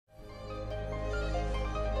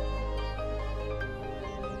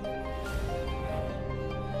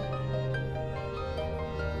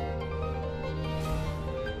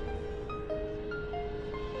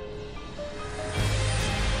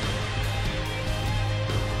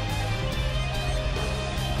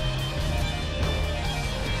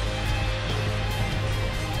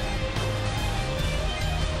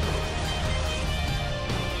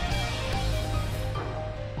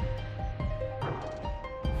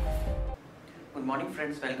Good morning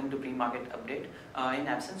friends, welcome to pre-market update. In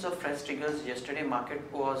absence of fresh triggers, yesterday market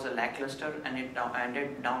was lackluster and it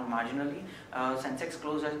ended down marginally. Sensex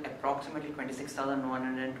closed at approximately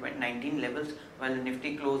 26,119 levels while the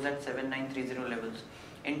Nifty closed at 7930 levels.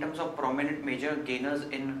 In terms of prominent major gainers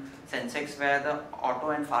in Sensex were the auto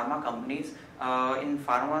and pharma companies. In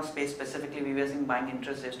pharma space specifically, we were seeing buying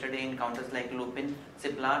interest yesterday in counters like Lupin,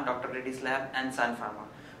 Cipla, Dr. Reddy's Lab and Sun Pharma.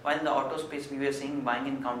 While in the auto space, we were seeing buying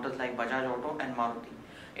in counters like Bajaj Auto and Maruti.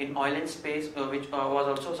 In oil and space, which was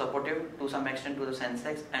also supportive to some extent to the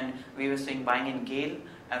Sensex, and we were seeing buying in GAIL,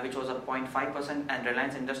 which was up 0.5%, and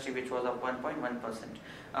Reliance Industry, which was up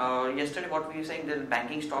 1.1%. Yesterday, what we were saying, the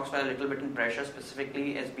banking stocks were a little bit in pressure,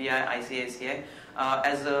 specifically SBI, ICICI,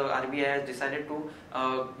 as RBI has decided to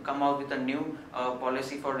come out with a new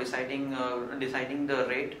policy for deciding the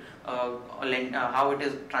rate, how it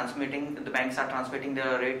is transmitting. The banks are transmitting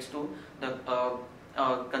their rates to the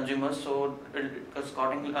consumers, so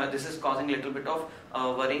this is causing a little bit of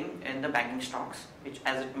worrying in the banking stocks, which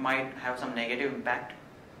as it might have some negative impact.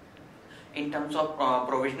 In terms of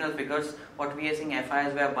provisional figures, what we are seeing,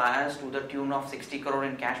 FIs were buyers to the tune of 60 crore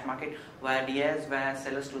in cash market, while DIs were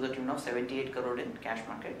sellers to the tune of 78 crore in cash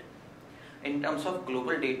market. In terms of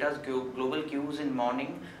global data, global cues in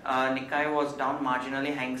morning, Nikkei was down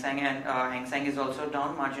marginally, Hang Seng is also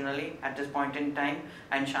down marginally at this point in time,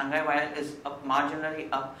 and Shanghai Wire is up marginally,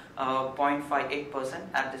 up 0.58%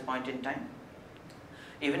 at this point in time.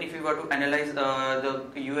 Even if we were to analyze the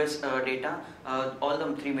US data, all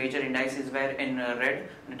the three major indices were in red.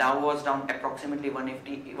 The Dow was down approximately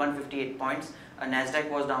 158 points, Nasdaq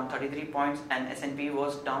was down 33 points, and S&P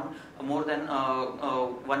was down more than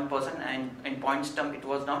 1%, and in points term it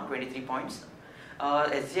was down 23 points.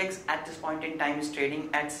 SGX at this point in time is trading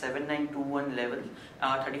at 7921 level,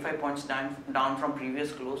 35 points down from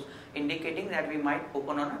previous close, indicating that we might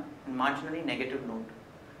open on a marginally negative note.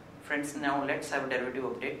 Friends, now let's have derivative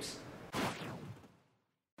updates.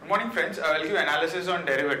 Good morning friends, I'll give analysis on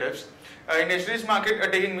derivatives. In yesterday's market,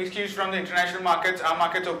 taking mixed cues from the international markets, our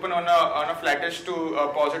markets open on a flattish to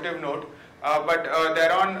positive note. But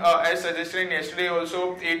thereon, as suggested in yesterday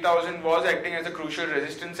also, 8,000 was acting as a crucial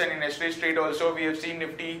resistance, and in yesterday's trade also we have seen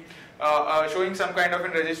Nifty showing some kind of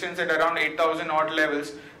resistance at around 8,000 odd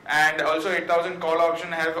levels. And also 8,000 call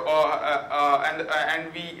option have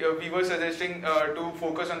and we were suggesting to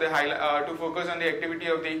focus on the activity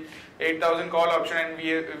of the 8,000 call option, and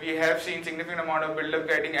we have seen significant amount of build up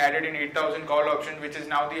getting added in 8,000 call option, which is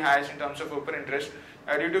now the highest in terms of open interest,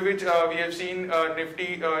 due to which we have seen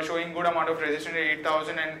Nifty showing good amount of resistance at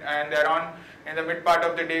 8,000, and thereon in the mid part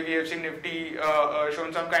of the day we have seen Nifty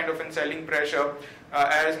shown some kind of selling pressure,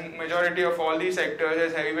 as majority of all these sectors,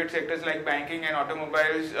 as heavyweight sectors like banking and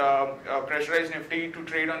automobiles, pressurized Nifty to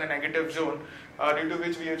trade on the negative zone, due to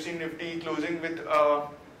which we have seen Nifty closing with a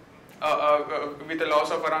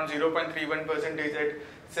loss of around 0.31% at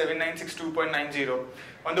 7962.90.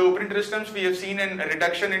 On the open interest terms, we have seen a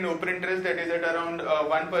reduction in open interest, that is at around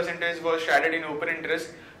 1% was shaded in open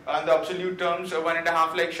interest. On the absolute terms,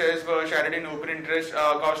 1.5 lakh shares were shaded in open interest.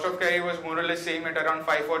 Cost of carry was more or less same at around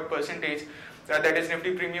 5 odd percentage. That is,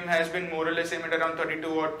 Nifty premium has been more or less same at around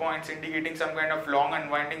 32 odd points, indicating some kind of long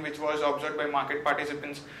unwinding which was observed by market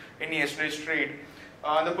participants in yesterday's trade.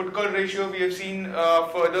 The put call ratio, we have seen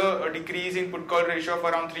further decrease in put call ratio of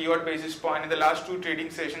around 3 odd basis point. In the last two trading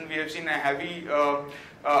sessions, we have seen a heavy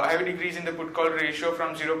decrease in the put call ratio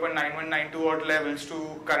from 0.9192 odd levels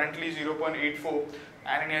to currently 0.84.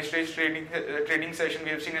 And in yesterday's trading session,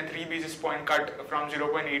 we have seen a 3 basis point cut from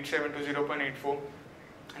 0.87 to 0.84.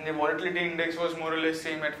 And the volatility index was more or less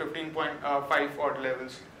same at 15.5 odd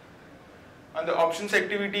levels. On the options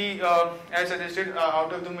activity, as suggested,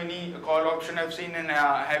 out of the many call option, I've seen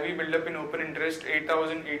a heavy build-up in open interest.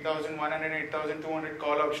 8,000, 8,100, 8,200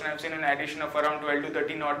 call option, I've seen an addition of around 12 to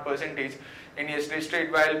 13 odd percentage in yesterday's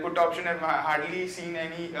trade, while put option have hardly seen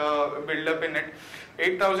any build-up in it.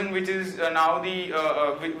 8,000, which is now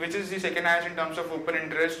which is the second highest in terms of open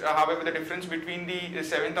interest. However, the difference between the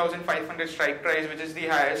 7,500 strike price, which is the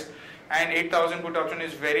highest, and 8,000 put option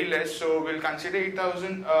is very less, so we'll consider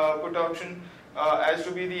 8,000 put option as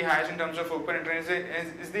to be the highest in terms of open interest.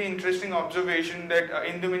 Is the interesting observation that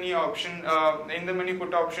in the mini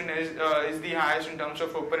put option is the highest in terms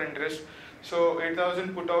of open interest. So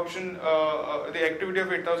 8,000 put option, the activity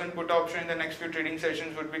of 8,000 put option in the next few trading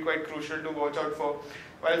sessions would be quite crucial to watch out for.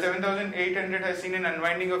 While 7,800 has seen an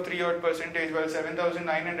unwinding of 3 odd percentage, while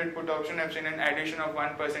 7,900 put option have seen an addition of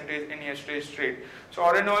 1% in yesterday's trade. So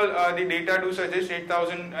all in all, the data do suggest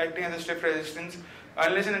 8,000 acting as a stiff resistance.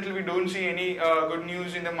 Unless and until we don't see any good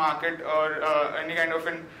news in the market or any kind of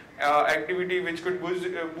an activity which could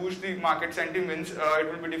boost the market sentiments,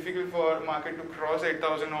 it will be difficult for market to cross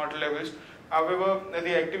 8,000 odd levels. However,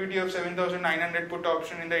 the activity of 7,900 put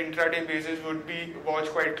option in the intraday basis would be watched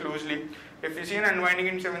quite closely. If we see an unwinding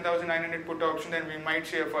in 7,900 put option, then we might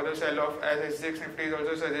see a further sell-off, as SGX Nifty is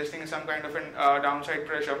also suggesting some kind of an downside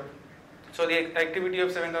pressure. So the activity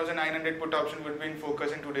of 7,900 put option would be in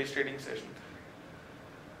focus in today's trading session.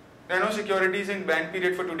 There are no securities in ban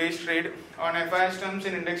period for today's trade. On FIS terms,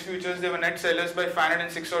 in index futures, they were net sellers by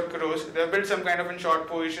 506 odd crores. They have built some kind of in short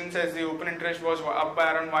positions, as the open interest was up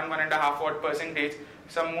by around 1.5 odd percentage.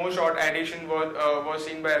 Some more short addition was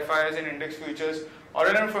seen by FIS in index futures.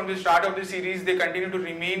 However, from the start of the series, they continue to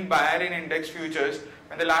remain buyer in index futures.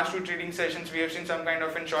 In the last two trading sessions, we have seen some kind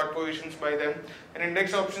of in short positions by them. In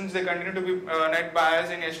index options, they continue to be net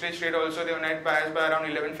buyers. In yesterday's trade also, they were net buyers by around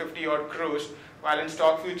 1150 odd crores. While in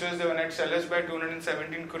stock futures, they were net sellers by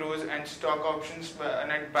 217 crores and stock options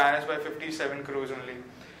net buyers by 57 crores only.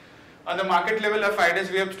 On the market level, our 5 days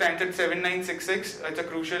VWAP stands at 7966. It's a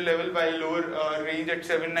crucial level, while lower range at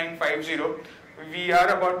 7950. We are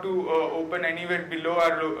about to open anywhere below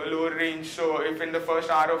our lower range. So if in the first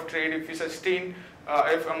hour of trade, if we sustain,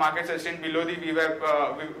 if a market sustains below the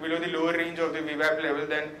VWAP, below the lower range of the VWAP level,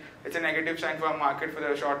 then it's a negative sign for our market for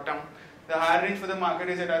the short term. The higher range for the market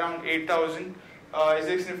is at around 8,000.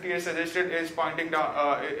 SGX Nifty as suggested is pointing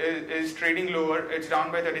down, is trading lower. It's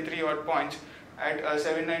down by 33 odd points at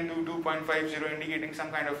 7922.50, indicating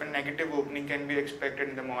some kind of a negative opening can be expected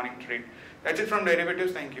in the morning trade. That's it from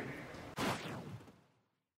derivatives. Thank you.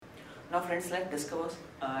 Now friends, let's discover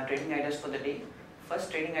trading ideas for the day.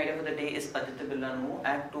 First trading idea for the day is Aditya Birla Nuvo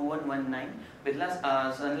at 2119.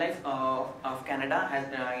 Birla Sun Life of Canada has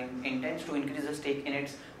intends to increase the stake in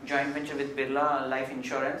its joint venture with Birla Life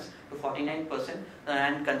Insurance to 49%,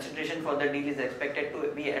 and consideration for the deal is expected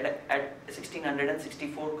to be at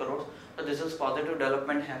 1664 crores. So this is positive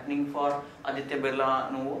development happening for Aditya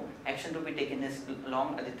Birla Nuvo. Action to be taken is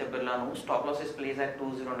long Aditya Birla Nuvo. Stop loss is placed at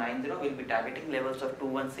 2090. Will be targeting levels of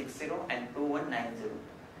 2160 and 2190.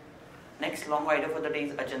 Next long idea for the day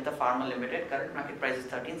is Ajanta Pharma Limited. Current market price is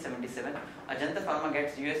 1377. Ajanta Pharma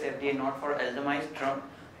gets US FDA note for Alzheimer's drug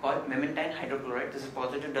called memantine hydrochloride. This is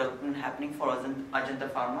positive development happening for Ajanta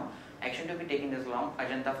Pharma. Action to be taken is long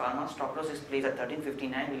Ajanta Pharma. Stop loss is placed at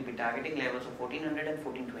 1359. Will be targeting levels of 1400 and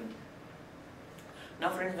 1420.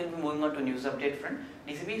 Now friends, we'll be moving on to news update front.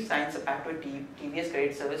 DCB signs a pact with TVS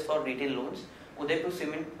Credit Service for retail loans. Udaipur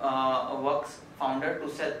Cement Works founder to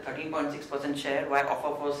sell 13.6% share via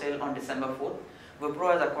offer for sale on December 4th.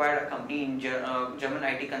 Wipro has acquired a company in German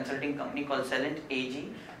IT consulting company called Celent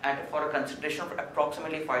AG for a consideration of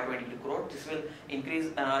approximately 522 crore. This will increase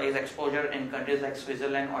its exposure in countries like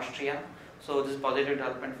Switzerland, Austria. So this is positive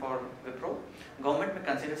development for Wipro. Government may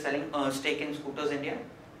consider selling a stake in Scooters India.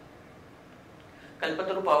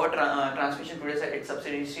 Kalpataru Power Transmission today said its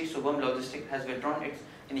subsidiary Shubham Logistics has withdrawn its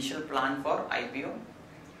initial plan for IPO.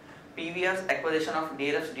 PVR's acquisition of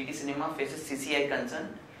DLF's DT Cinema faces CCI concern.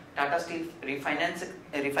 Tata Steel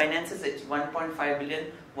refinances its 1.5 billion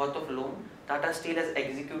worth of loan. Tata Steel has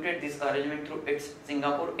executed this arrangement through its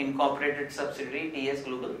Singapore incorporated subsidiary TS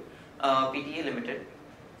Global PTA Limited.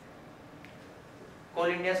 Coal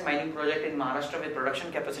India's mining project in Maharashtra with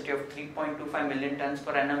production capacity of 3.25 million tons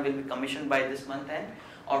per annum will be commissioned by this month end.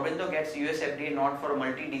 Aurobindo gets US FDA nod for a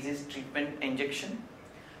multi-disease treatment injection.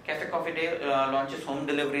 Cafe Coffee Day launches home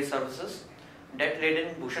delivery services.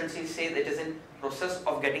 Debt-laden Bhushan Steel says it is in process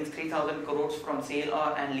of getting 3,000 crores from sale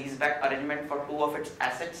and leaseback arrangement for two of its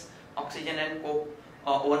assets, oxygen and coke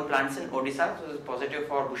oven plants in Odisha. So this is positive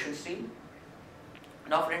for Bhushan Steel.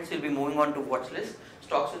 Now friends, we'll be moving on to watch list.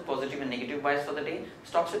 Stocks with positive and negative bias for the day.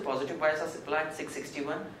 Stocks with positive bias are Cipla at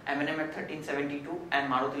 661, M&M at 1372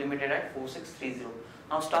 and Maruti Limited at 4630.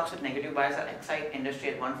 Now stocks with negative bias are Exide Industry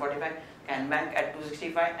at 145, Can Bank at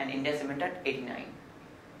 265 and India Cement at 89.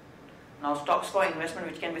 Now stocks for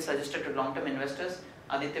investment which can be suggested to long-term investors: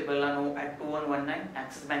 Aditya Birla Nuvo at 2119,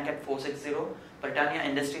 Axis Bank at 460, Britannia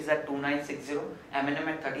Industries at 2960, M&M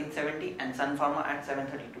at 1370 and Sun Pharma at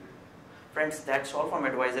 732. Friends, that's all from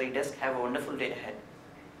Advisory Desk. Have a wonderful day ahead.